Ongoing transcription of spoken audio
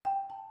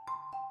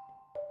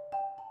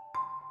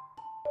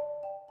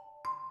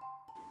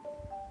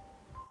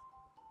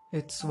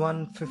It's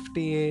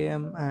 1:50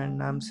 a.m.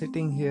 and I'm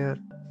sitting here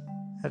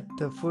at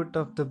the foot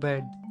of the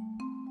bed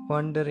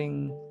wondering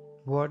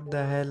what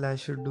the hell I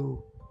should do.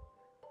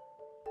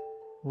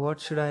 What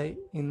should I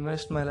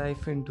invest my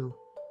life into?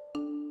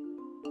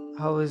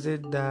 How is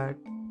it that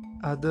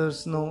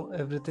others know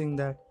everything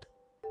that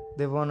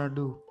they wanna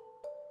do,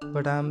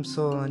 but I'm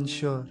so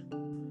unsure?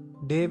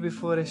 Day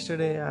before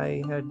yesterday,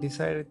 I had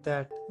decided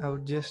that I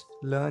would just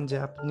learn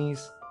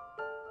Japanese,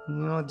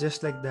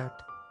 just like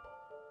that.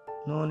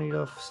 No need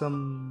of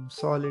some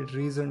solid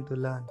reason to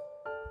learn.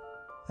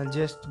 I'll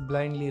just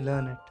blindly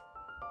learn it.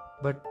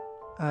 But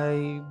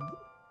I've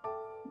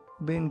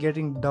been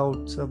getting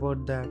doubts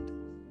about that,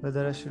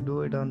 whether I should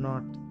do it or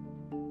not.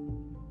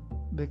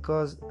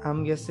 Because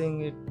I'm guessing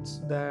it's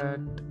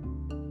that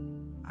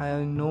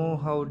I know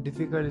how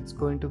difficult it's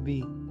going to be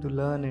to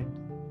learn it.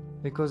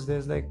 Because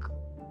there's like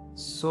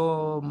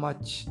so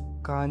much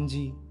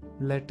kanji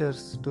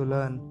letters to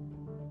learn,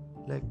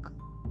 like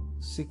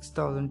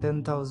 6,000,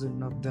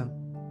 10,000 of them.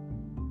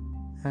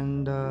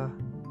 And a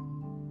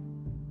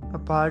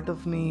part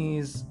of me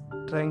is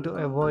trying to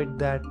avoid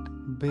that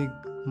big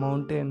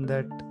mountain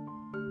that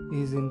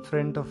is in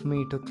front of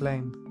me to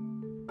climb.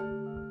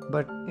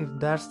 But if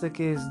that's the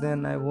case,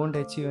 then I won't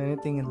achieve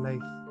anything in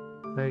life,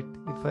 right?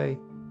 If I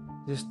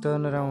just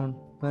turn around,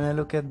 when I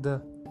look at the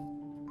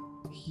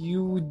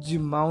huge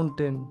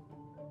mountain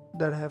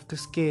that I have to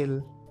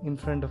scale in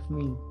front of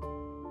me,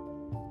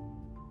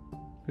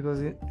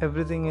 because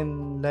everything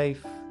in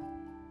life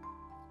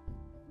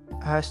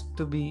has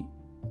to be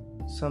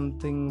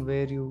something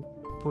where you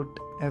put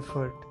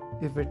effort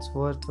if it's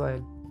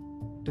worthwhile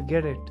to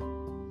get it.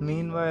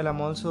 Meanwhile, I'm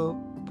also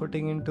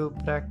putting into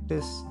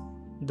practice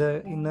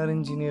the inner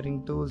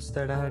engineering tools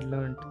that I had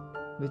learned,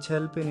 which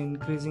help in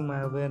increasing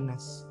my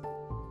awareness.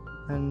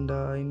 And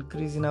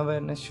increase in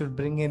awareness should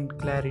bring in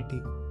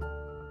clarity.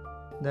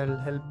 That'll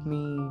help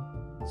me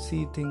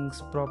see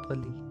things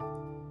properly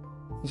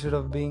instead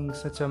of being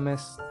such a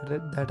mess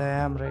that I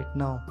am right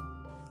now.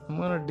 I'm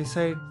gonna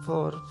decide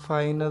for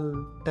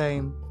final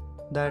time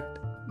that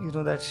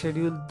that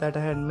schedule that I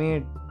had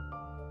made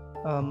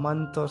a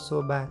month or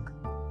so back.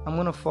 I'm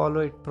gonna follow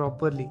it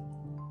properly.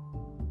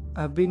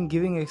 I've been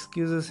giving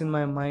excuses in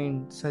my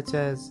mind, such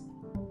as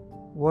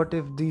what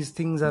if these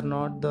things are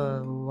not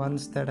the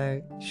ones that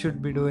I should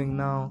be doing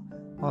now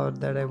or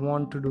that I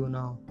want to do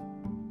now.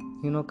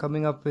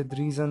 Coming up with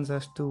reasons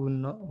as to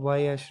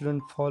why I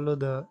shouldn't follow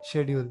the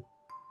schedule.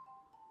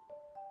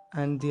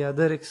 And the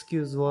other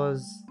excuse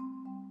was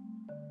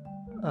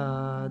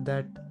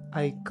that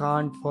I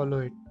can't follow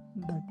it.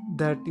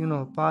 That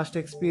past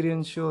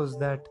experience shows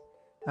that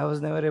I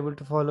was never able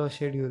to follow a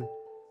schedule.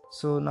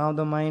 So now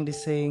the mind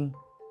is saying,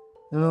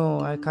 no,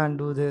 I can't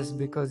do this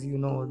because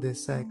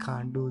this, I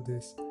can't do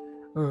this.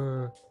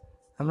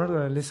 I'm not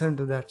gonna listen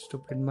to that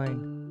stupid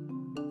mind.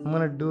 I'm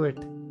gonna do it.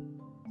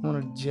 I'm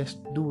gonna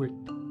just do it.